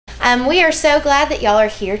We are so glad that y'all are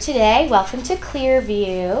here today. Welcome to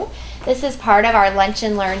Clearview. This is part of our Lunch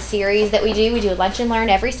and Learn series that we do. We do Lunch and Learn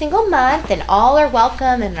every single month, and all are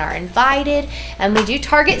welcome and are invited. And we do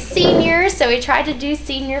target seniors, so we try to do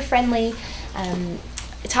senior-friendly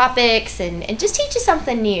topics and just teach you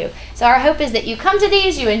something new. So our hope is that you come to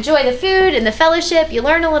these, you enjoy the food and the fellowship, you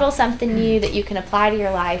learn a little something new that you can apply to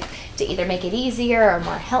your life to either make it easier or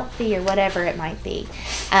more healthy or whatever it might be.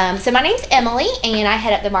 So my name's Emily, and I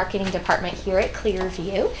head up the marketing department here at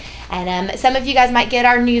Clearview. And some of you guys might get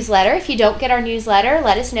our newsletter. If you don't get our newsletter,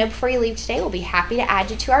 let us know before you leave today. We'll be happy to add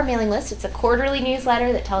you to our mailing list. It's a quarterly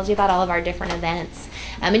newsletter that tells you about all of our different events.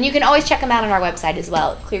 And you can always check them out on our website as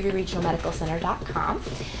well, at clearviewregionalmedicalcenter.com.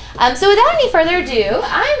 So without any further ado,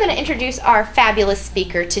 I'm going to introduce our fabulous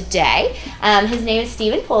speaker today. His name is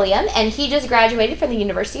Stephen Pulliam, and he just graduated from the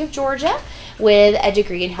University of Georgia with a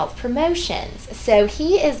degree in health promotions. So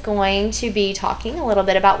he is going to be talking a little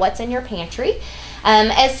bit about what's in your pantry.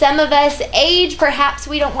 As some of us age, perhaps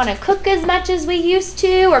we don't want to cook as much as we used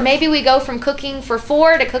to, or maybe we go from cooking for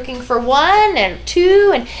 4 to cooking for 1 and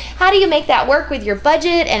 2, and how do you make that work with your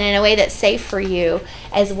budget and in a way that's safe for you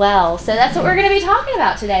as well? So that's what we're going to be talking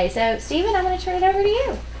about today. So Stephen, I'm going to turn it over to you.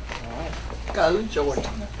 All right. Go Georgia.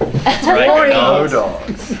 That's right. Go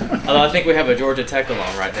Dogs. Although I think we have a Georgia Tech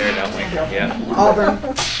alum right there, don't we? Yeah. Auburn.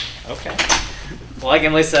 Okay. Well, like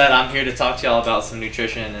Emily said, I'm here to talk to y'all about some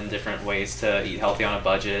nutrition and different ways to eat healthy on a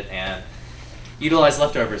budget and utilize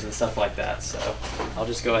leftovers and stuff like that. So I'll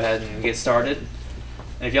just go ahead and get started.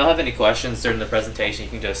 And if y'all have any questions during the presentation,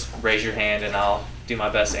 you can just raise your hand and I'll do my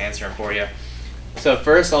best to answer them for you. So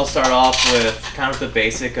first, I'll start off with kind of the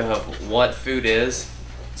basic of what food is.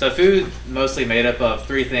 So food mostly made up of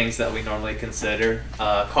 3 things that we normally consider: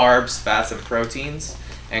 carbs, fats, and proteins.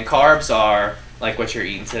 And carbs are like what you're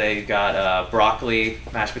eating today. You've got broccoli,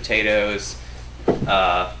 mashed potatoes,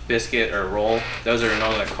 biscuit or roll. Those are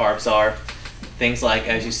normally what carbs are. Things like,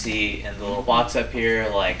 as you see in the little box up here,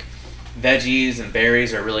 like veggies and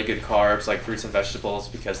berries are really good carbs, like fruits and vegetables,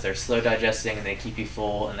 because they're slow digesting and they keep you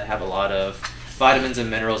full and they have a lot of vitamins and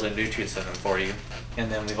minerals and nutrients in them for you.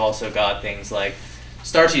 And then we've also got things like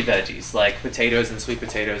starchy veggies, like potatoes and sweet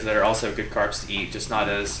potatoes, that are also good carbs to eat, just not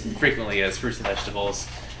as frequently as fruits and vegetables.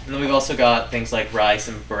 And then we've also got things like rice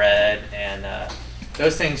and bread, and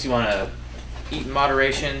those things you want to eat in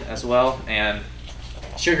moderation as well. And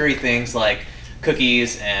sugary things like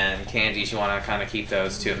cookies and candies, you want to kind of keep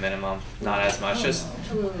those to a minimum, not as much.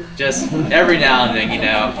 Just every now and then, you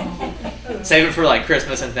know. Save it for like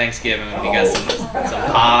Christmas and Thanksgiving when you got some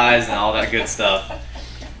pies and all that good stuff.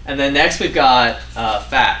 And then next we've got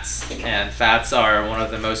fats, and fats are one of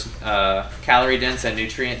the most calorie-dense and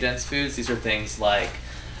nutrient-dense foods. These are things like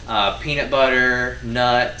peanut butter,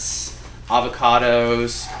 nuts,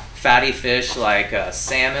 avocados, fatty fish like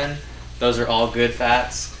salmon. Those are all good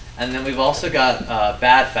fats. And then we've also got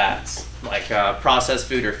bad fats, like processed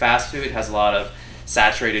food or fast food has a lot of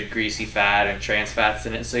saturated greasy fat and trans fats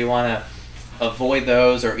in it. So you want to avoid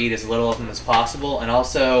those or eat as little of them as possible. And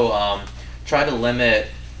also try to limit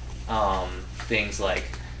things like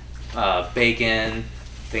bacon,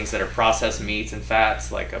 things that are processed meats and fats,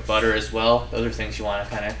 like butter as well. Those are things you want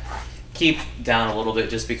to kind of keep down a little bit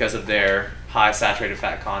just because of their high saturated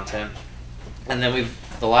fat content. And then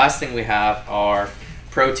the last thing we have are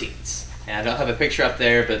proteins. And I don't have a picture up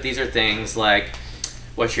there, but these are things like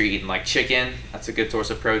what you're eating, like chicken. That's a good source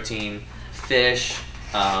of protein. Fish,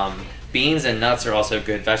 beans and nuts are also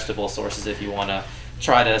good vegetable sources if you want to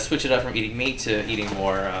try to switch it up from eating meat to eating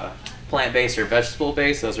more plant-based or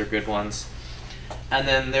vegetable-based. Those are good ones. And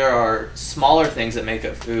then there are smaller things that make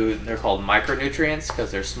up food. They're called micronutrients because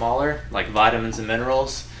they're smaller, like vitamins and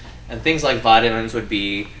minerals. And things like vitamins would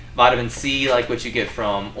be vitamin C, like what you get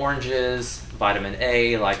from oranges, vitamin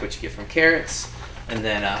A, like what you get from carrots, and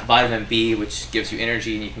then vitamin B, which gives you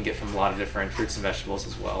energy and you can get from a lot of different fruits and vegetables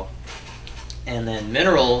as well. And then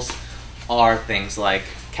minerals are things like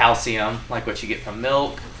calcium, like what you get from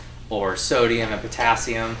milk, or sodium and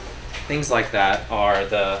potassium. Things like that are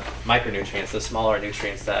the micronutrients, the smaller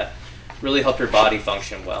nutrients that really help your body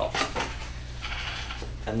function well.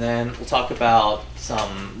 And then we'll talk about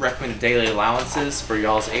some recommended daily allowances for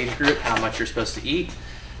y'all's age group, how much you're supposed to eat.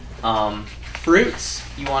 Fruits,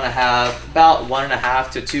 you want to have about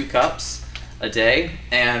 1.5 to 2 cups a day.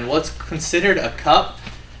 And what's considered a cup,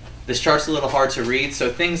 this chart's a little hard to read,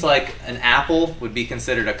 so things like an apple would be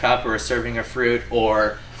considered a cup or a serving of fruit,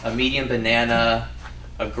 or a medium banana,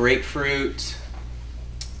 a grapefruit,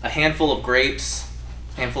 a handful of grapes,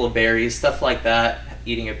 a handful of berries, stuff like that.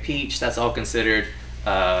 Eating a peach, that's all considered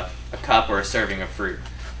a cup or a serving of fruit.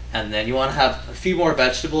 And then you want to have a few more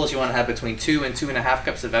vegetables. You want to have between 2 and 2.5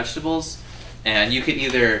 cups of vegetables. And you could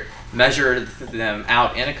either measure them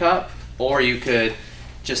out in a cup, or you could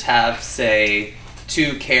just have, say,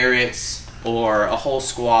 2 carrots or a whole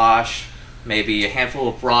squash, maybe a handful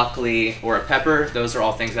of broccoli or a pepper. Those are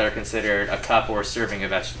all things that are considered a cup or a serving of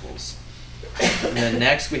vegetables. And then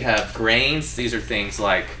next we have grains. These are things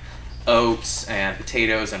like oats and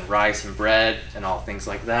potatoes and rice and bread and all things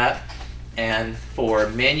like that. And for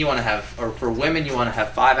men you want to have, or for women you want to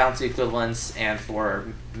have 5 ounce equivalents, and for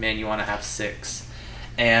men you want to have 6.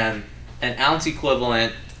 And an ounce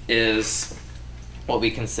equivalent is what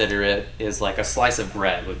we consider it is like a slice of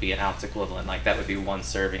bread would be an ounce equivalent, like that would be 1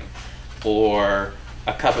 serving, or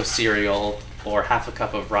a cup of cereal, or half a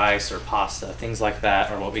cup of rice or pasta. Things like that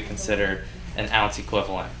are what we consider an ounce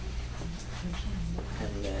equivalent.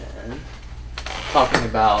 And then talking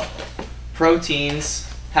about proteins,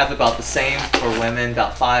 have about the same for women,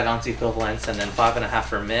 about 5 ounce equivalents, and then 5.5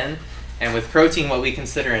 for men. And with protein, what we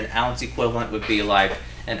consider an ounce equivalent would be like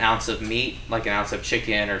an ounce of meat, like an ounce of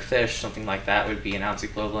chicken or fish, something like that would be an ounce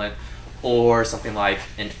equivalent, or something like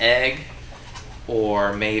an egg,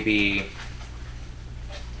 or maybe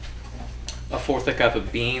a 1/4 a cup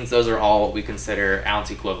of beans. Those are all what we consider ounce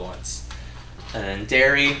equivalents. And then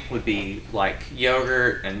dairy would be like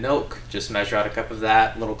yogurt and milk. Just measure out a cup of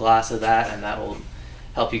that, a little glass of that, and that will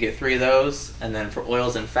help you get 3 of those. And then for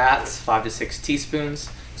oils and fats, 5 to 6 teaspoons.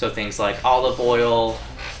 So things like olive oil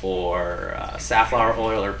or safflower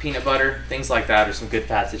oil or peanut butter, things like that are some good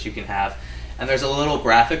fats that you can have. And there's a little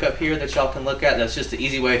graphic up here that y'all can look at. That's just an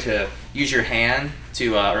easy way to use your hand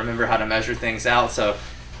to remember how to measure things out. So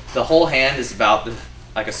the whole hand is about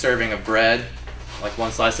like a serving of bread, like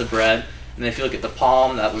 1 slice of bread. And then if you look at the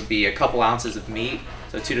palm, that would be a couple ounces of meat,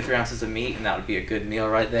 so 2 to 3 ounces of meat, and that would be a good meal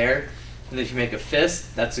right there. And if you make a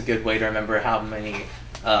fist, that's a good way to remember how many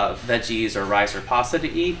veggies or rice or pasta to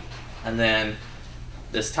eat. And then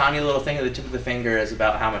this tiny little thing at the tip of the finger is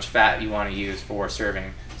about how much fat you want to use for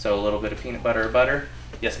serving. So a little bit of peanut butter or butter.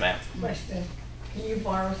 Yes, ma'am. Question. Can you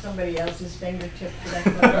borrow somebody else's fingertip for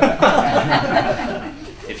that?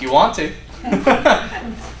 If you want to.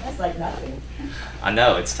 That's like nothing. I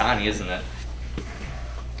know, it's tiny, isn't it?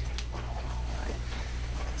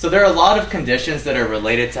 So there are a lot of conditions that are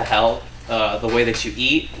related to health, the way that you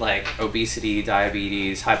eat, like obesity,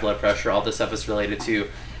 diabetes, high blood pressure. All this stuff is related to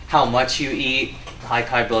how much you eat.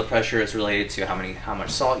 High blood pressure is related to how much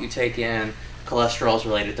salt you take in. Cholesterol is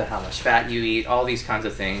related to how much fat you eat. All these kinds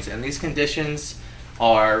of things, and these conditions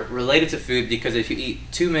are related to food because if you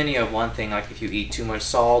eat too many of one thing, like if you eat too much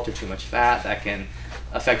salt or too much fat, that can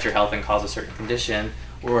affect your health and cause a certain condition.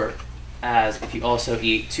 Or as if you also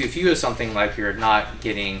eat too few of something, like you're not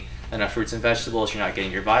getting enough fruits and vegetables, you're not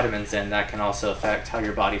getting your vitamins in, that can also affect how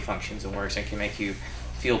your body functions and works and can make you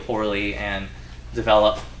feel poorly and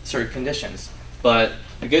develop certain conditions. But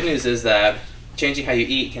the good news is that changing how you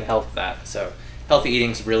eat can help that. So healthy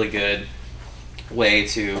eating is a really good way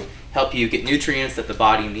to help you get nutrients that the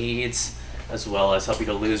body needs, as well as help you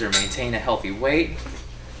to lose or maintain a healthy weight.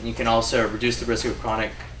 And you can also reduce the risk of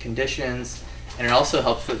chronic conditions, and it also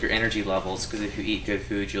helps with your energy levels, because if you eat good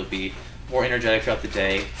food, you'll be more energetic throughout the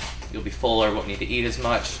day, you'll be fuller, won't need to eat as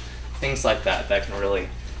much, things like that can really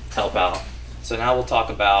help out. So now we'll talk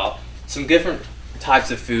about some different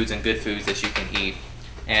types of foods and good foods that you can eat.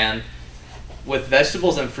 And with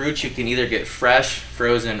vegetables and fruits, you can either get fresh,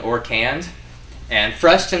 frozen, or canned. And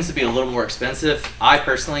fresh tends to be a little more expensive. I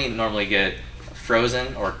personally normally get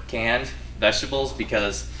frozen or canned vegetables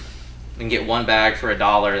because you can get 1 bag for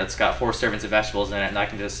 $1 that's got 4 servings of vegetables in it, and I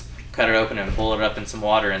can just cut it open and boil it up in some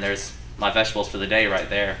water, and there's my vegetables for the day right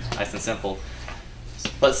there, nice and simple.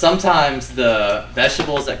 But sometimes the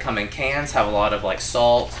vegetables that come in cans have a lot of like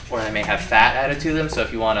salt, or they may have fat added to them. So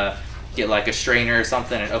if you want to get like a strainer or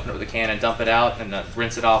something and open up the can and dump it out and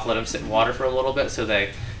rinse it off, let them sit in water for a little bit so they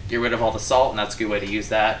get rid of all the salt, and that's a good way to use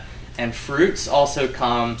that. And fruits also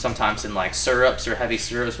come sometimes in like syrups or heavy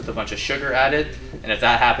syrups with a bunch of sugar added. And if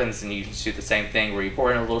that happens, then you just do the same thing where you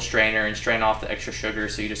pour in a little strainer and strain off the extra sugar,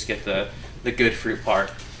 so you just get the good fruit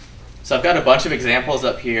part. So I've got a bunch of examples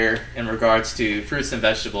up here in regards to fruits and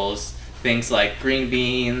vegetables. Things like green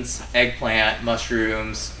beans, eggplant,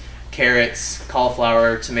 mushrooms, carrots,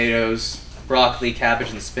 cauliflower, tomatoes, broccoli,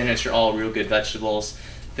 cabbage, and spinach are all real good vegetables.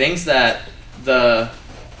 Things that the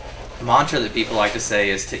mantra that people like to say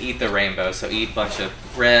is to eat the rainbow. So eat a bunch of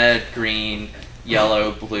red, green,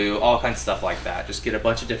 yellow, blue, all kinds of stuff like that. Just get a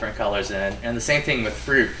bunch of different colors in. And the same thing with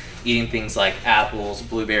fruit, eating things like apples,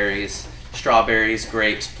 blueberries, strawberries,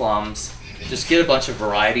 grapes, plums. Just get a bunch of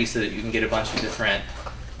variety so that you can get a bunch of different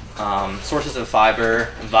sources of fiber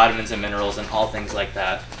and vitamins and minerals and all things like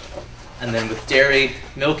that. And then with dairy,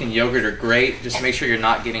 milk and yogurt are great. Just make sure you're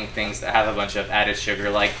not getting things that have a bunch of added sugar.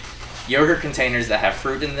 Like yogurt containers that have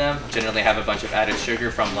fruit in them generally have a bunch of added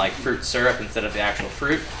sugar from like fruit syrup instead of the actual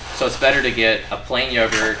fruit. So it's better to get a plain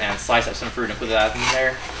yogurt and slice up some fruit and put that in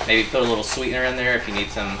there. Maybe put a little sweetener in there if you need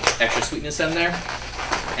some extra sweetness in there.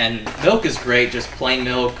 And milk is great, just plain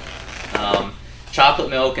milk. Chocolate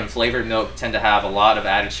milk and flavored milk tend to have a lot of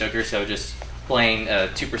added sugar, so just plain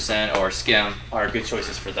 2% or skim are good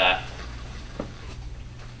choices for that.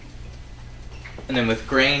 And then with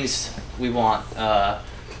grains, we want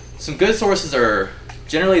some good sources are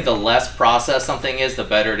generally the less processed something is, the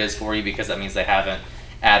better it is for you, because that means they haven't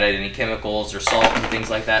added any chemicals or salt and things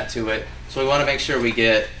like that to it. So we want to make sure we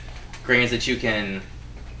get grains that you can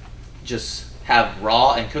just have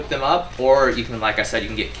raw and cook them up, or you can, like I said, you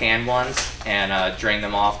can get canned ones and drain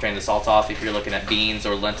them off, drain the salt off. If you're looking at beans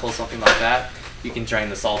or lentils, something like that, you can drain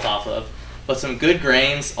the salt off of. But some good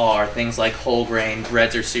grains are things like whole grain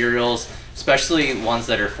breads or cereals, especially ones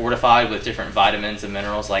that are fortified with different vitamins and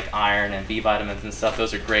minerals like iron and B vitamins and stuff.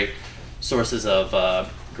 Those are great sources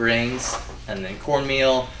of grains. And then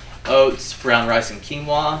cornmeal, oats, brown rice, and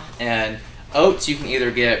quinoa. And oats, you can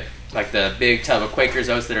either get like the big tub of Quaker's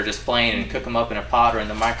oats that are just plain and cook them up in a pot or in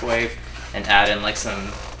the microwave and add in like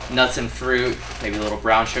some nuts and fruit, maybe a little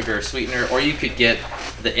brown sugar or sweetener, or you could get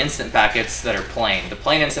the instant packets that are plain. The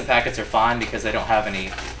plain instant packets are fine because they don't have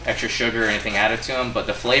any extra sugar or anything added to them, but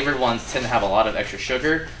the flavored ones tend to have a lot of extra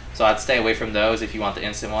sugar, so I'd stay away from those. If you want the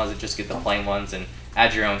instant ones, just get the plain ones and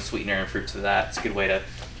add your own sweetener and fruit to that. It's a good way to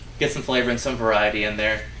get some flavor and some variety in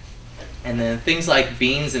there. And then things like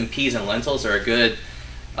beans and peas and lentils are a good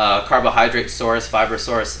carbohydrate source, fiber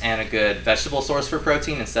source, and a good vegetable source for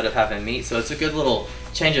protein instead of having meat. So it's a good little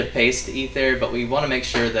change of pace to eat there, but we want to make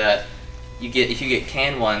sure that if you get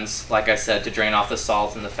canned ones, like I said, to drain off the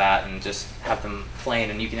salt and the fat and just have them plain,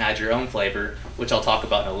 and you can add your own flavor, which I'll talk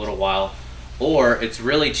about in a little while. Or it's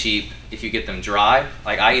really cheap if you get them dry.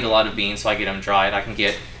 Like I eat a lot of beans, so I get them dried. I can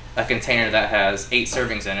get a container that has 8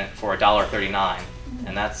 servings in it for $1.39,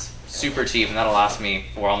 and that's super cheap, and that'll last me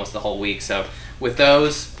for almost the whole week. So with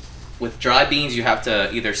those, with dry beans, you have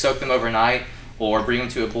to either soak them overnight or bring them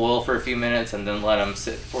to a boil for a few minutes and then let them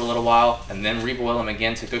sit for a little while and then reboil them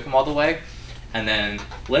again to cook them all the way. And then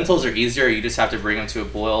lentils are easier. You just have to bring them to a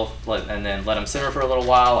boil and then let them simmer for a little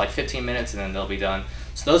while, like 15 minutes, and then they'll be done.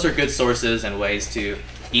 So those are good sources and ways to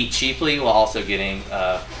eat cheaply while also getting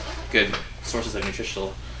good sources of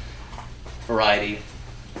nutritional variety.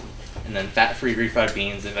 And then fat-free refried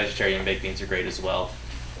beans and vegetarian baked beans are great as well.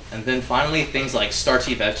 And then finally, things like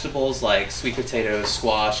starchy vegetables like sweet potatoes,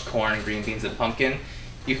 squash, corn, green beans, and pumpkin.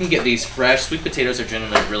 You can get these fresh. Sweet potatoes are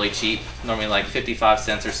generally really cheap, normally like 55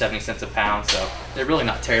 cents or 70 cents a pound, so they're really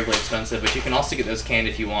not terribly expensive, but you can also get those canned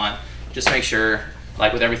if you want. Just make sure,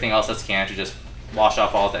 like with everything else that's canned, to just wash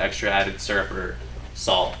off all the extra added syrup or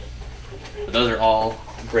salt. But those are all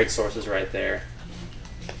great sources right there.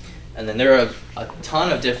 And then there are a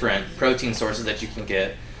ton of different protein sources that you can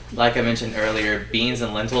get. Like I mentioned earlier, beans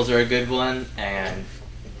and lentils are a good one, and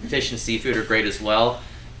fish and seafood are great as well.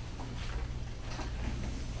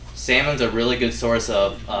 Salmon's a really good source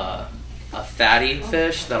of a fatty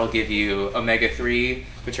fish that'll give you omega-3,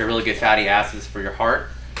 which are really good fatty acids for your heart.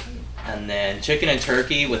 And then chicken and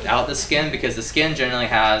turkey without the skin, because the skin generally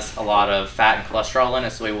has a lot of fat and cholesterol in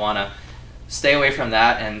it, so we want to stay away from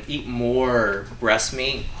that and eat more breast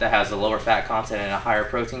meat that has a lower fat content and a higher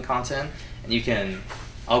protein content. And you can,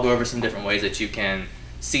 I'll go over some different ways that you can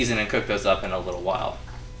season and cook those up in a little while.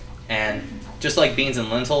 And just like beans and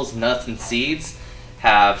lentils, nuts and seeds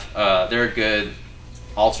have, they're a good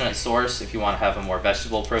alternate source if you want to have a more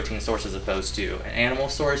vegetable protein source as opposed to an animal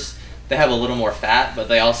source. They have a little more fat, but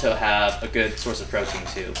they also have a good source of protein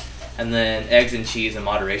too. And then eggs and cheese in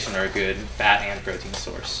moderation are a good fat and protein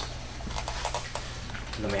source.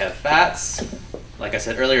 And then we have fats. Like I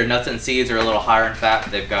said earlier, nuts and seeds are a little higher in fat,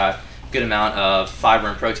 but they've got a good amount of fiber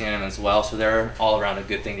and protein in them as well, so they're all around a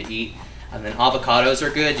good thing to eat. And then avocados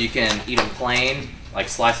are good. You can eat them plain, like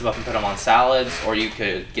slice them up and put them on salads, or you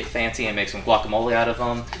could get fancy and make some guacamole out of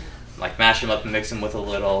them, like mash them up and mix them with a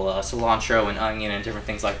little cilantro and onion and different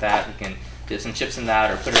things like that. You can dip some chips in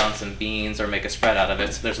that or put it on some beans or make a spread out of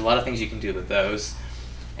it. So there's a lot of things you can do with those.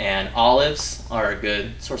 And olives are a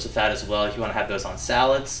good source of fat as well if you want to have those on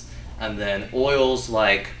salads. And then oils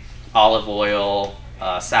like olive oil,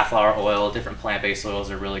 safflower oil, different plant-based oils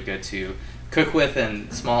are really good to cook with in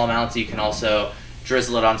small amounts. You can also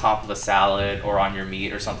drizzle it on top of a salad or on your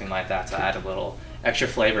meat or something like that to add a little extra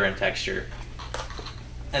flavor and texture.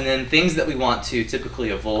 And then things that we want to typically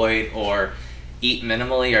avoid or eat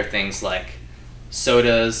minimally are things like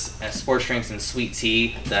sodas and sports drinks and sweet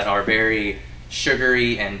tea that are very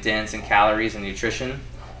sugary and dense in calories and nutrition.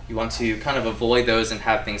 You want to kind of avoid those and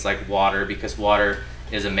have things like water, because water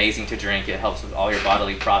is amazing to drink. It helps with all your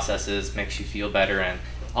bodily processes, makes you feel better, and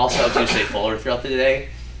also helps you stay fuller throughout the day.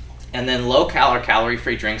 And then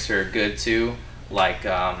calorie-free drinks are good too. Like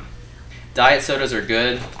diet sodas are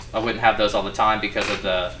good. I wouldn't have those all the time because of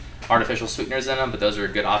the artificial sweeteners in them, but those are a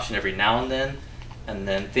good option every now and then. And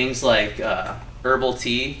then things like herbal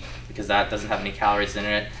tea, because that doesn't have any calories in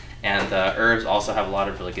it. And herbs also have a lot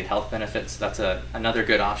of really good health benefits. That's another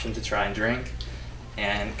good option to try and drink.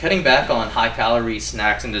 And cutting back on high-calorie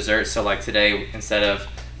snacks and desserts. So like today, instead of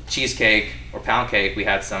cheesecake or pound cake, we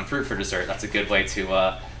had some fruit for dessert. That's a good way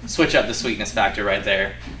to switch up the sweetness factor right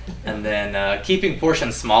there. And then keeping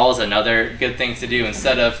portions small is another good thing to do.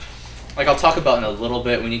 Instead of, like I'll talk about in a little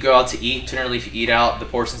bit, when you go out to eat, generally if you eat out, the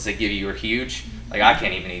portions they give you are huge. Like I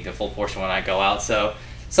can't even eat the full portion when I go out. So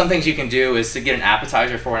some things you can do is to get an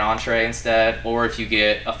appetizer for an entree instead, or if you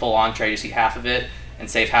get a full entree, just eat half of it and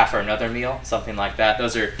save half for another meal, something like that.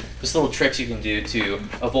 Those are just little tricks you can do to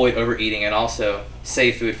avoid overeating and also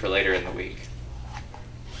save food for later in the week.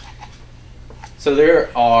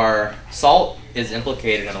 So salt is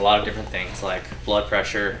implicated in a lot of different things like blood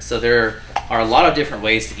pressure. So there are a lot of different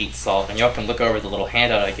ways to eat salt, and y'all can look over the little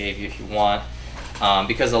handout I gave you if you want,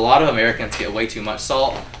 because a lot of Americans get way too much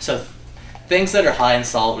salt. So things that are high in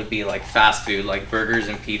salt would be like fast food, like burgers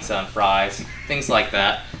and pizza and fries, things like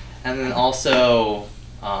that. And then also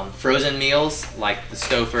frozen meals like the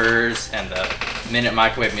Stouffer's and the minute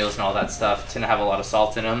microwave meals and all that stuff tend to have a lot of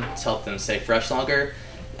salt in them to help them stay fresh longer.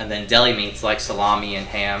 And then deli meats like salami and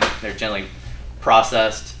ham, they're generally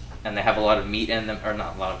processed and they have a lot of meat in them, or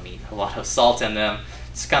not a lot of meat, a lot of salt in them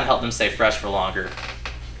to kind of help them stay fresh for longer.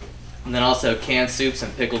 And then also canned soups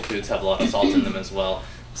and pickled foods have a lot of salt in them as well.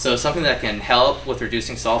 So something that can help with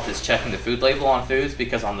reducing salt is checking the food label on foods,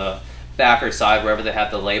 because on the back or side, wherever they have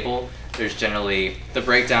the label, there's generally the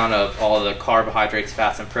breakdown of all of the carbohydrates,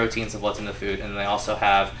 fats, and proteins of what's in the food, and they also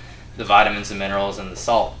have the vitamins and minerals and the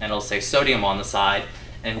salt, and it'll say sodium on the side.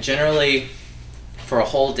 And generally, for a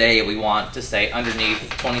whole day, we want to stay underneath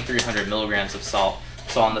 2,300 milligrams of salt.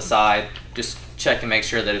 So on the side, just check and make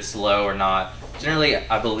sure that it's low or not. Generally,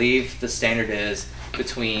 I believe the standard is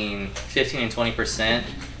between 15 and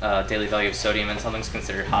 20% daily value of sodium, and something's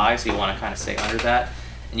considered high, so you want to kind of stay under that.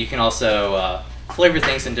 And you can also flavor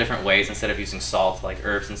things in different ways instead of using salt, like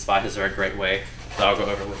herbs and spices are a great way that I'll go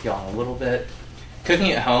over with y'all in a little bit.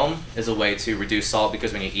 Cooking at home is a way to reduce salt,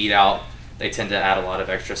 because when you eat out, they tend to add a lot of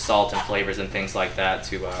extra salt and flavors and things like that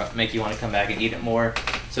to make you want to come back and eat it more.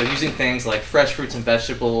 So using things like fresh fruits and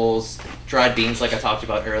vegetables, dried beans like I talked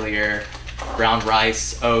about earlier, brown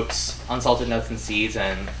rice, oats, unsalted nuts and seeds,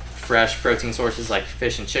 and fresh protein sources like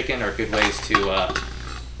fish and chicken are good ways to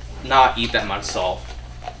not eat that much salt.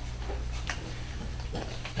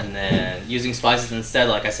 And then using spices instead,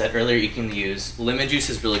 like I said earlier, you can use lemon juice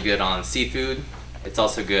is really good on seafood. It's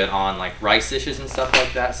also good on like rice dishes and stuff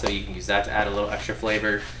like that, so you can use that to add a little extra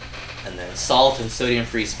flavor. And then salt and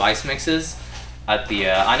sodium-free spice mixes. At the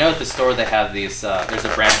I know at the store they have these. There's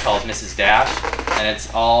a brand called Mrs. Dash, and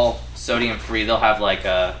it's all sodium-free. They'll have like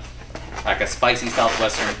a spicy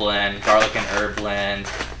southwestern blend, garlic and herb blend,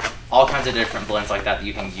 all kinds of different blends like that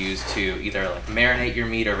you can use to either like marinate your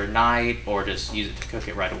meat overnight or just use it to cook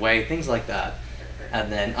it right away, things like that.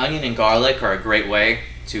 And then onion and garlic are a great way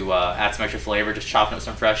to add some extra flavor. Just chopping up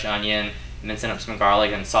some fresh onion, mincing up some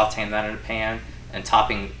garlic, and sauteing that in a pan, and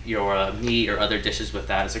topping your meat or other dishes with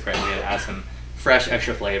that is a great way to add some fresh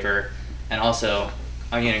extra flavor. And also,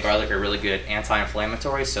 onion and garlic are really good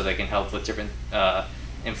anti-inflammatories, so they can help with different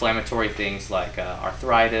inflammatory things like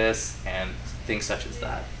arthritis and things such as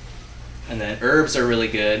that. And then herbs are really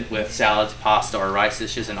good with salads, pasta, or rice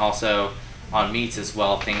dishes, and also on meats as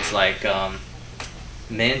well. Things like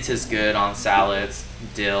mint is good on salads,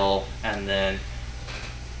 dill, and then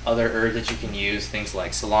other herbs that you can use, things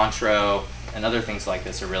like cilantro and other things like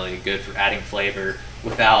this are really good for adding flavor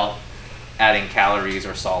without adding calories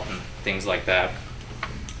or salt and things like that.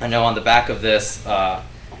 I know on the back of this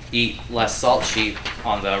Eat Less Salt sheet,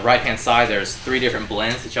 on the right hand side there's 3 different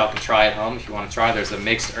blends that y'all can try at home if you want to try. There's a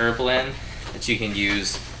mixed herb blend that you can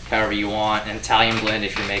use however you want, an Italian blend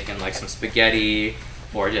if you're making like some spaghetti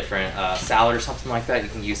or a different salad or something like that, you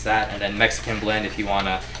can use that, and then Mexican blend if you want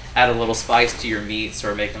to add a little spice to your meats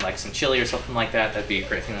or making like some chili or something like that, that'd be a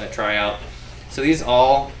great thing to try out. So these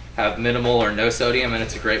all have minimal or no sodium, and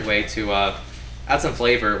it's a great way to add some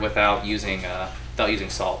flavor without using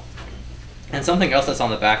salt. And something else that's on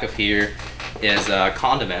the back of here is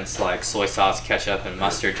condiments like soy sauce, ketchup, and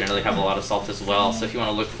mustard generally have a lot of salt as well. So if you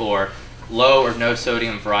want to look for low or no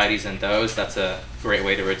sodium varieties in those, that's a great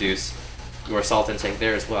way to reduce your salt intake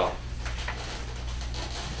there as well.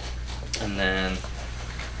 And then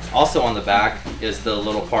also on the back is the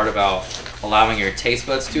little part about allowing your taste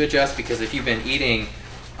buds to adjust, because if you've been eating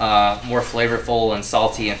more flavorful and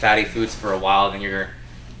salty and fatty foods for a while, then your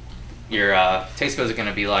taste buds are going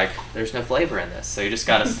to be like, there's no flavor in this. So you just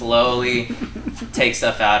got to slowly take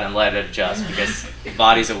stuff out and let it adjust, because the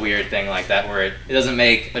body's a weird thing like that where it doesn't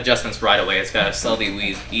make adjustments right away. It's got to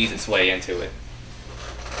slowly ease its way into it.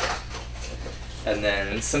 And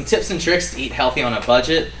then some tips and tricks to eat healthy on a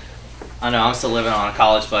budget. I know I'm still living on a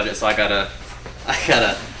college budget, so I gotta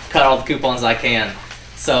cut all the coupons I can.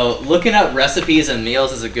 So looking up recipes and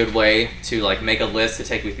meals is a good way to like make a list to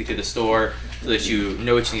take with you to the store, so that you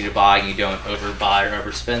know what you need to buy and you don't overbuy or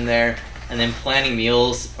overspend there. And then planning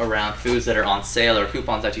meals around foods that are on sale or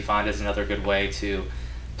coupons that you find is another good way to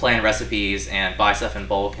plan recipes and buy stuff in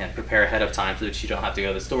bulk and prepare ahead of time, so that you don't have to go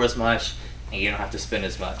to the store as much and you don't have to spend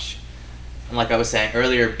as much. And like I was saying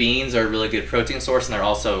earlier, beans are a really good protein source, and they're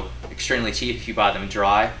also extremely cheap if you buy them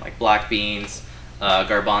dry, like black beans,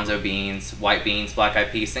 garbanzo beans, white beans, black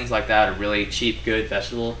eyed peas, things like that are really cheap, good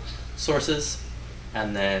vegetable sources.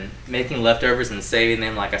 And then making leftovers and saving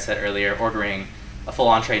them, like I said earlier, ordering a full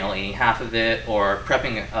entree and only eating half of it, or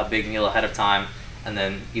prepping a big meal ahead of time and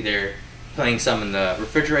then either putting some in the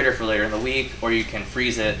refrigerator for later in the week, or you can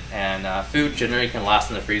freeze it. And food generally can last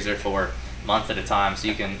in the freezer for months at a time, so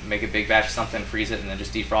you can make a big batch of something, freeze it, and then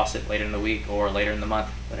just defrost it later in the week or later in the month,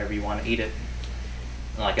 whenever you want to eat it.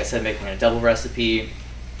 And like I said, making a double recipe.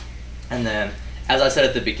 And then, as I said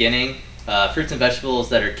at the beginning, fruits and vegetables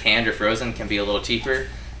that are canned or frozen can be a little cheaper,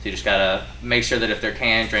 so you just gotta make sure that if they're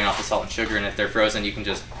canned, drain off the salt and sugar, and if they're frozen, you can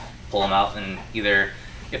just pull them out. And either,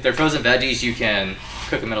 if they're frozen veggies, you can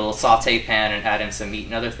cook them in a little saute pan and add in some meat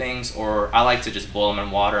and other things, or I like to just boil them in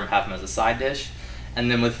water and have them as a side dish. And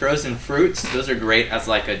then with frozen fruits, those are great as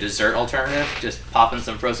like a dessert alternative, just popping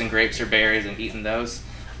some frozen grapes or berries and eating those.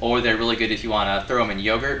 Or they're really good if you want to throw them in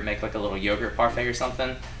yogurt, make like a little yogurt parfait or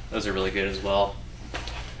something. Those are really good as well.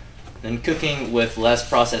 Then cooking with less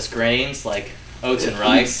processed grains like oats and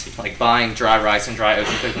rice, like buying dry rice and dry oats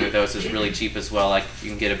and cooking with those is really cheap as well. Like you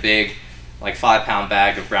can get a big, like 5-pound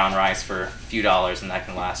bag of brown rice for a few dollars, and that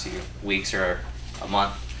can last you weeks or a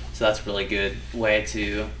month. So that's a really good way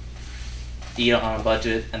to eat on a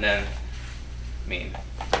budget. And then, I mean,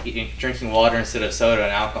 drinking water instead of soda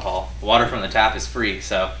and alcohol. Water from the tap is free,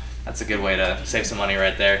 so that's a good way to save some money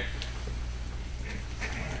right there.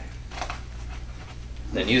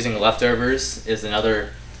 Then using leftovers is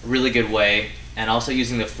another really good way, and also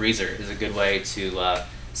using the freezer is a good way to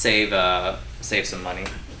save some money.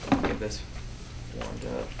 Get this warmed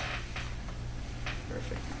up.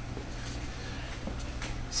 Perfect.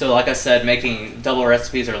 So like I said, making double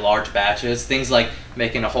recipes or large batches, things like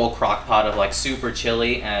making a whole crock pot of like super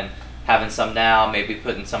chili and having some now, maybe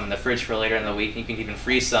putting some in the fridge for later in the week. You can even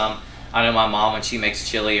freeze some. I know my mom, when she makes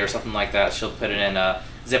chili or something like that, she'll put it in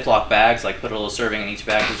Ziploc bags, like put a little serving in each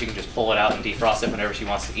bag, so she can just pull it out and defrost it whenever she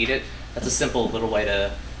wants to eat it. That's a simple little way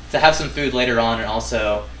to have some food later on, and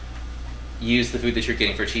also use the food that you're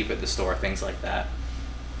getting for cheap at the store, things like that.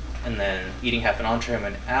 And then eating half an entree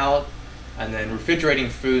when out. And then refrigerating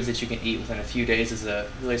foods that you can eat within a few days is a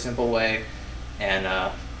really simple way.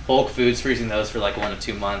 And bulk foods, freezing those for like 1 to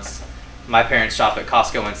 2 months. My parents shop at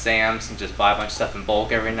Costco and Sam's and just buy a bunch of stuff in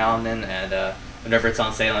bulk every now and then, and whenever it's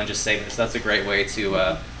on sale, and just save it. So that's a great way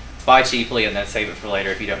to buy cheaply and then save it for later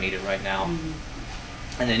if you don't need it right now.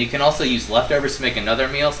 And then you can also use leftovers to make another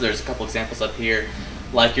meal. So there's a couple examples up here.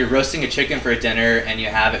 Like you're roasting a chicken for dinner and you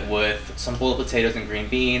have it with some boiled potatoes and green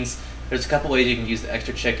beans. There's a couple ways you can use the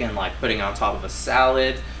extra chicken, like putting it on top of a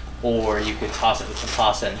salad, or you could toss it with some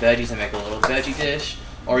pasta and veggies and make a little veggie dish,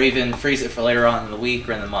 or even freeze it for later on in the week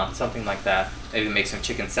or in the month, something like that. Maybe make some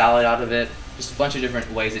chicken salad out of it. Just a bunch of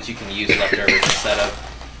different ways that you can use leftovers instead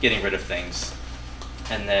of getting rid of things.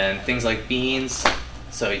 And then things like beans.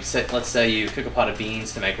 So let's say you cook a pot of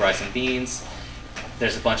beans to make rice and beans.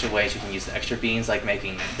 There's a bunch of ways you can use the extra beans, like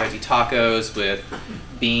making veggie tacos with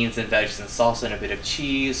beans and veggies and salsa and a bit of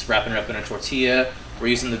cheese, wrapping it up in a tortilla. We're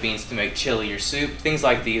using the beans to make chili or soup. Things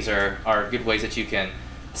like these are good ways that you can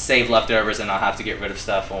save leftovers and not have to get rid of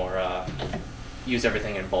stuff, or use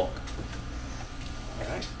everything in bulk.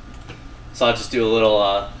 Alright. So I'll just do a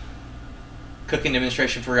little cooking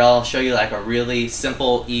demonstration for y'all. I'll show you like a really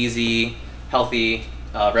simple, easy, healthy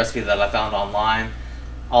recipe that I found online.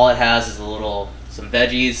 All it has is some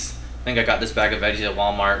veggies. I think I got this bag of veggies at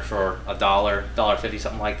Walmart for $1, $1.50,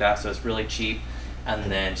 something like that, so it's really cheap.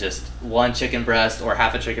 And then just 1 chicken breast or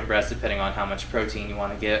half a chicken breast, depending on how much protein you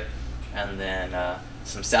want to get. And then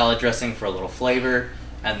some salad dressing for a little flavor,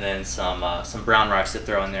 and then some brown rice to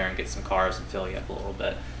throw in there and get some carbs and fill you up a little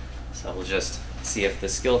bit. So we'll just see if the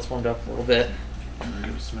skillet's warmed up a little bit.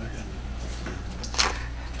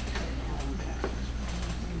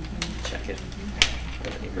 Check it.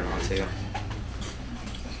 Put the apron on too.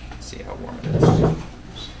 See how warm it is.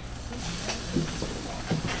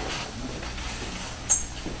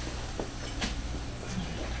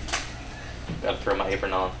 Gotta throw my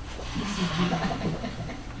apron on.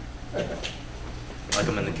 Like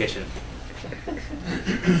I'm in the kitchen.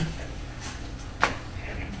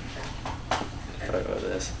 Photo of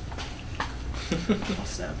this. I'll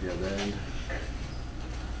snap the other end.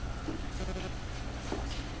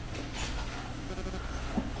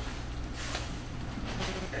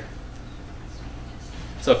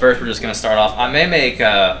 So first we're just going to start off. I may make,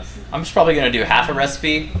 I'm just probably going to do half a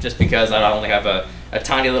recipe just because I only have a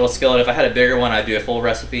tiny little skillet. If I had a bigger one, I'd do a full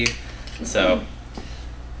recipe. So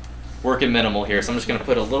working minimal here. So I'm just going to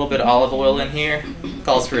put a little bit of olive oil in here.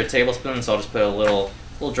 Calls for a tablespoon, so I'll just put a little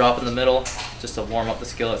drop in the middle just to warm up the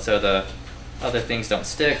skillet so the other things don't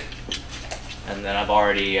stick. And then I've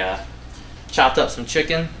already chopped up some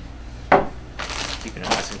chicken. Keeping it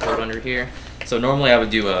nice and cold under here. So normally I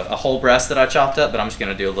would do a whole breast that I chopped up, but I'm just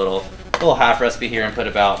going to do a little half recipe here and put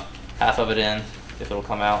about half of it in, if it'll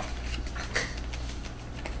come out.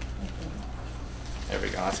 There we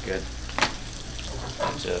go, that's good.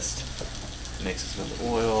 And just mix this with the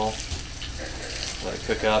oil, let it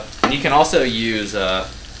cook up. And you can also use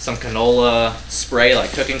some canola spray,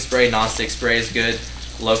 like cooking spray, non-stick spray is good.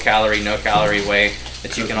 Low calorie, no calorie way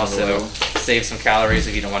that you can also save some calories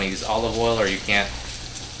if you don't want to use olive oil or you can't.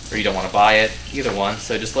 Or you don't want to buy it, either one.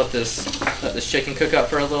 So just let this chicken cook up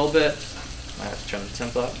for a little bit. I have to turn the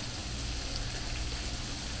temp up.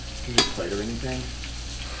 Can you plate or anything?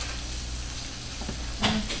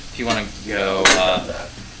 If you want to go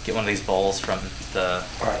get one of these bowls from the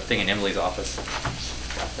thing in Emily's office,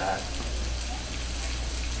 got that.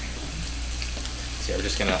 So yeah, we're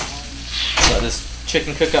just gonna let this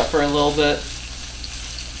chicken cook up for a little bit.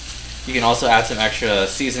 You can also add some extra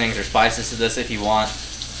seasonings or spices to this if you want.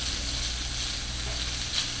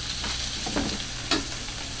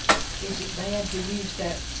 Is it bad to use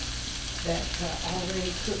that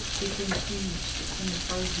already cooked chicken cubes in the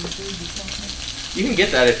frozen food department? You can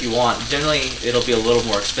get that if you want. Generally, it'll be a little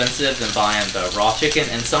more expensive than buying the raw chicken,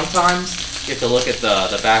 and sometimes you have to look at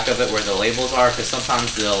the back of it where the labels are, because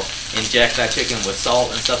sometimes they'll inject that chicken with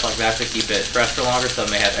salt and stuff like that to keep it fresh for longer, so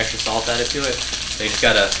it may have extra salt added to it. So you just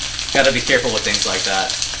gotta be careful with things like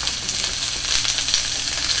that.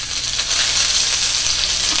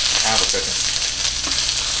 Have a cooking.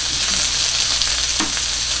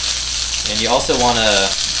 And you also want to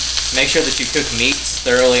make sure that you cook meats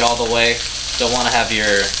thoroughly all the way. Don't want to have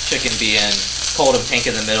your chicken being cold and pink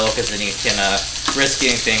in the middle, because then you can risk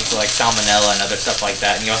getting things like salmonella and other stuff like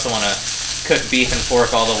that. And you also want to cook beef and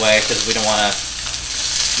pork all the way, because we don't want to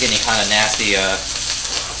get any kind of nasty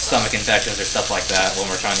stomach infections or stuff like that when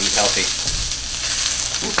we're trying to eat healthy.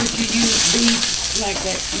 Well, could you use beef like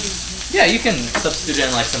that? Yeah, you can substitute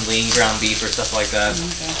in like some lean ground beef or stuff like that.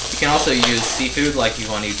 Okay. You can also use seafood, like you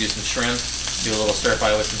want to do some shrimp, do a little stir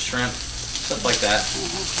fry with some shrimp, stuff like that. Oh,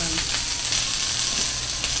 okay.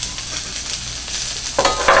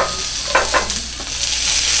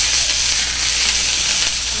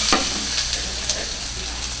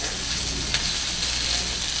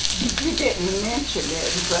 You didn't mention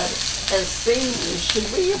it, but as seniors,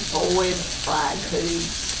 should we avoid fried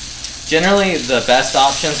foods? Generally, the best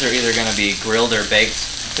options are either going to be grilled or baked,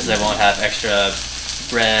 because they won't have extra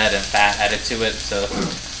bread and fat added to it. So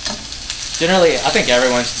generally, I think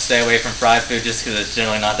everyone should stay away from fried food just because it's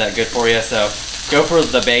generally not that good for you. So go for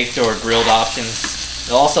the baked or grilled options.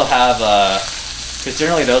 They'll also have, because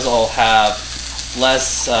generally those all have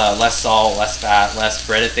less salt, less fat, less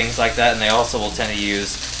breaded things like that, and they also will tend to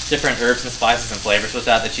use different herbs and spices and flavors with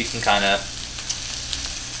that you can kind of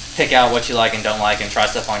pick out what you like and don't like and try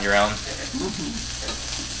stuff on your own.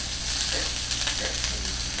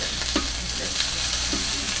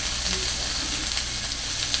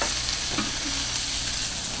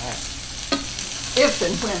 If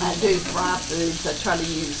and when I do fry foods, I try to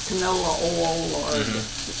use canola oil or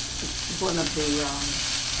one of the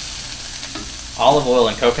Olive oil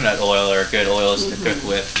and coconut oil are good oils to cook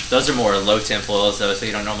with. Those are more low temp oils though, so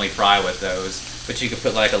you don't normally fry with those. But you could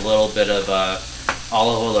put like a little bit of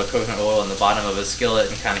olive oil or coconut oil in the bottom of a skillet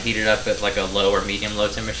and kind of heat it up at like a low or medium low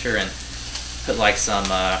temperature, and put like some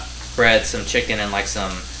bread, some chicken, and like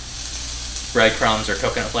some breadcrumbs or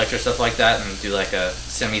coconut flakes or stuff like that, and do like a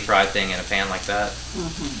semi-fried thing in a pan like that.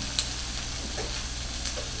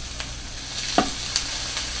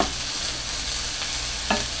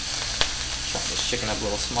 chicken up a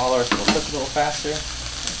little smaller so it'll cook a little faster.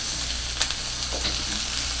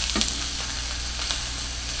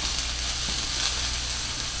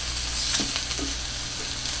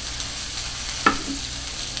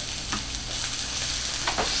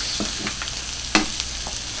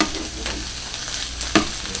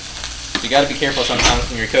 You got to be careful sometimes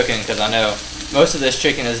when you're cooking, because I know most of this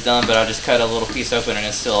chicken is done, but I just cut a little piece open and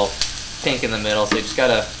it's still pink in the middle, so you just got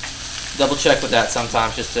to double check with that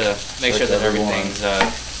sometimes just to make sure that everything's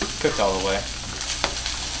cooked all the way.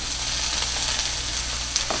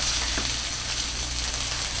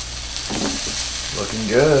 Looking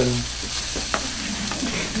good.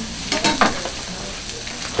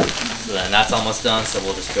 So then that's almost done, so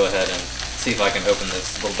we'll just go ahead and see if I can open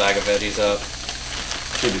this little bag of veggies up.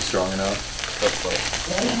 Should be strong enough. Hopefully.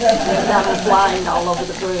 Without it flying all over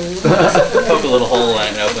the room. Poke a little hole in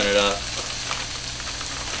it and open it up.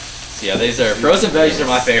 So yeah, these are frozen veggies are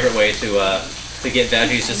my favorite way to get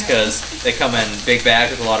veggies, just because they come in big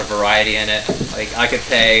bags with a lot of variety in it. Like I could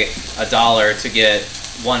pay $1 to get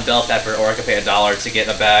one bell pepper, or I could pay $1 to get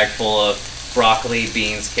a bag full of broccoli,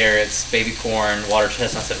 beans, carrots, baby corn, water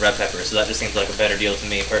chestnuts, and red pepper. So that just seems like a better deal to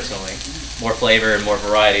me personally. More flavor and more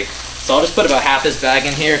variety. So I'll just put about half this bag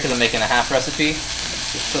in here because I'm making a half recipe.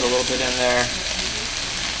 Just put a little bit in there.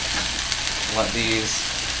 Let these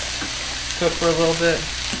cook for a little bit.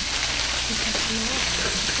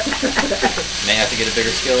 May have to get a bigger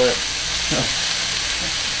skillet.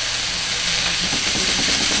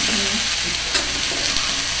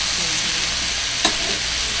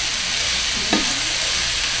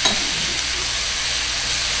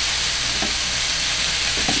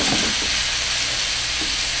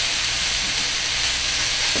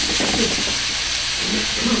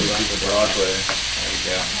 The broccoli. There you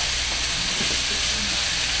go.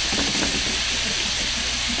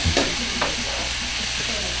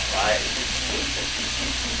 Right.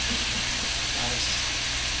 Nice.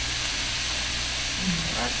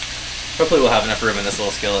 Alright. Hopefully we'll have enough room in this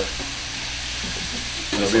little skillet.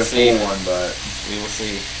 It'll be a full one, but we will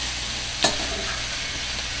see.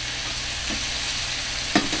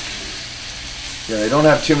 yeah, they don't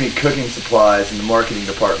have too many cooking supplies in the marketing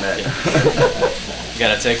department. You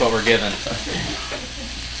gotta take what we're given. Gotta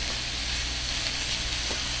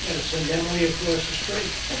send Emily across the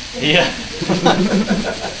street. Yeah.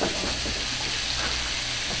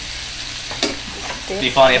 It'd be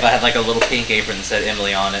funny if I had like a little pink apron that said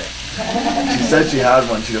Emily on it. She said she had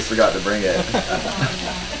one, she just forgot to bring it.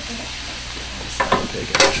 I'll take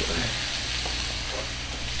it, actually.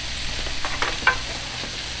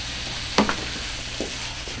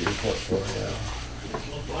 Beautiful portfolio.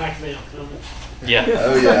 Little blackmail coming. Yeah.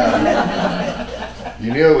 Oh yeah.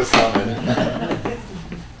 You knew it was coming.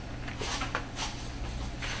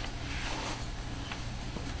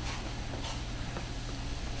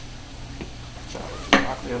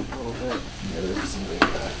 Broccoli up a little bit. Yeah, there's some big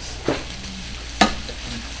bags.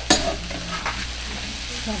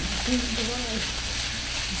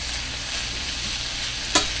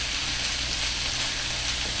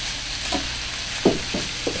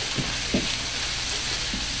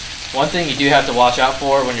 One thing you do have to watch out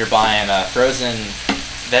for when you're buying frozen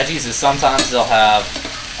veggies is sometimes they'll have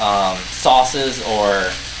sauces or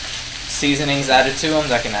seasonings added to them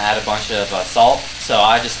that can add a bunch of salt. So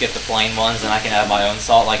I just get the plain ones and I can add my own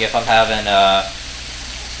salt. Like if I'm having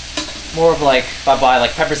more of like, if I buy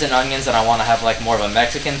like peppers and onions and I want to have like more of a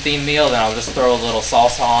Mexican themed meal, then I'll just throw a little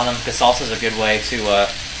salsa on them, because salsa is a good way to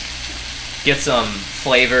get some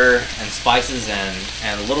flavor and spices and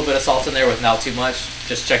a little bit of salt in there without too much.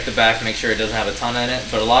 Just check the back, make sure it doesn't have a ton in it.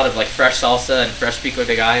 But a lot of like fresh salsa and fresh pico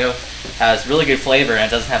de gallo has really good flavor and it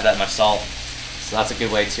doesn't have that much salt. So that's a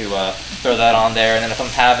good way to throw that on there. And then if I'm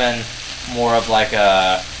having more of like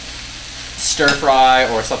a stir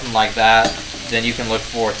fry or something like that, then you can look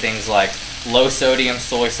for things like low sodium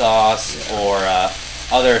soy sauce or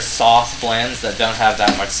other sauce blends that don't have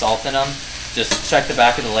that much salt in them. Just check the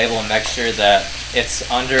back of the label and make sure that it's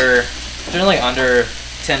generally under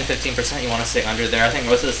 10-15%. You want to stay under there. I think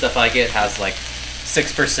most of the stuff I get has like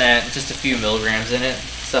 6%, just a few milligrams in it,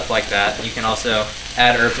 stuff like that. You can also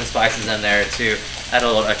add herbs and spices in there to add a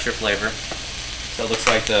little extra flavor. So it looks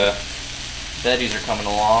like the veggies are coming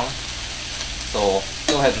along. So we'll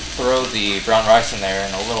go ahead and throw the brown rice in there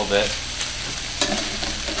in a little bit.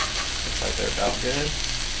 Looks like they're about good.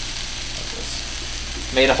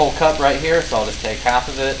 Made a whole cup right here, so I'll just take half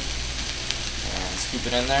of it and scoop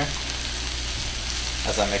it in there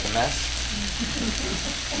as I make a mess.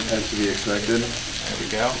 Has to be expected. There we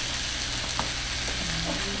go.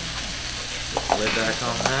 Put the lid back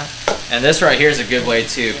on that. And this right here is a good way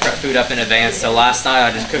to prep food up in advance. So last night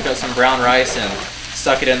I just cooked up some brown rice and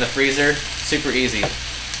stuck it in the freezer. Super easy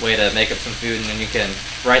way to make up some food, and then you can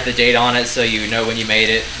write the date on it so you know when you made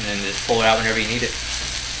it, and then just pull it out whenever you need it.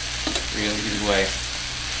 Really easy way.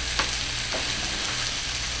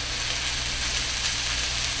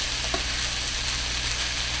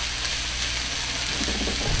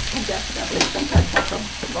 I definitely think I'd have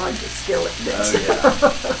the largest skillet Oh, this.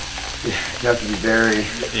 yeah. You have to be very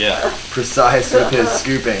Yeah. precise with his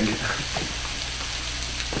scooping.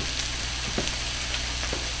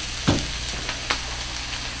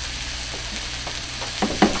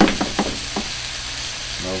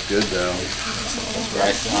 Smells good though.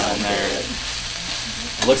 Rice on in there.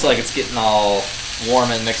 It looks like it's getting all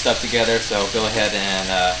warm and mixed up together, so go ahead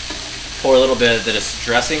and pour a little bit of this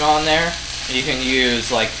dressing on there. You can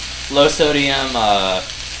use like low sodium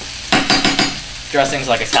dressings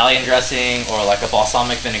like Italian dressing or like a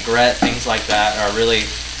balsamic vinaigrette. Things like that are really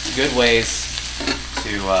good ways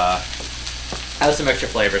to have some extra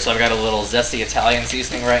flavor. So I've got a little zesty Italian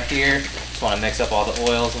seasoning right here. Just want to mix up all the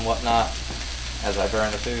oils and whatnot as I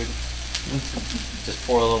burn the food. Just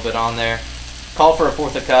pour a little bit on there. Call for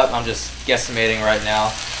 1/4 cup. I'm just guesstimating right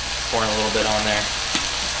now. Pouring a little bit on there.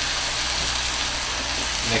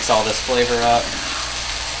 Mix all this flavor up.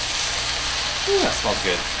 Ooh, that smells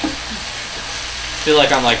good. Feel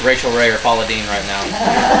like I'm like Rachel Ray or Paula Deen right now.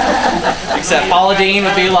 Except Paula Deen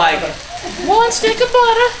would be like, 1 stick of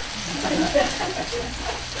butter.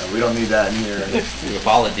 Yeah, we don't need that in here. Ooh,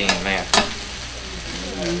 Paula Deen, man.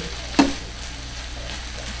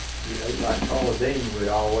 Like Paula Deen would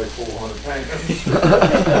always 400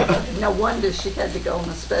 pounds. No wonder she had to go on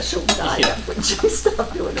a special diet Yeah. when she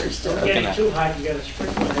stopped doing her stuff. Getting too hot, you gotta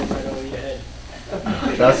sprinkle it right over your head.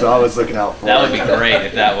 That's what I was looking out for. That would be great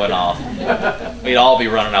if that went off. We'd all be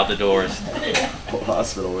running out the doors. Whole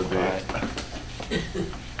hospital would be. Right.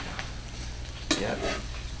 Yep.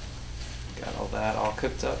 Got all that all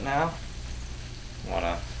cooked up now. Want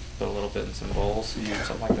to put a little bit in some bowls, or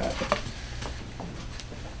something like that.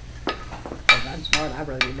 I'm smart, I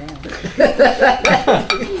wrote it down.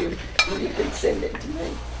 You can send it to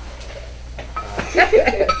me.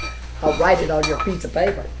 I'll write it on your piece of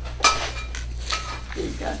paper. There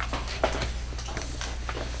you go.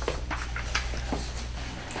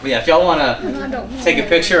 But yeah, if y'all want And to I don't know. take a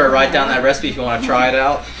picture or write down that recipe if you want to try it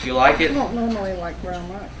out, if you like I it. don't normally like brown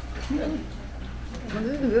rice. Well,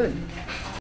 this is good.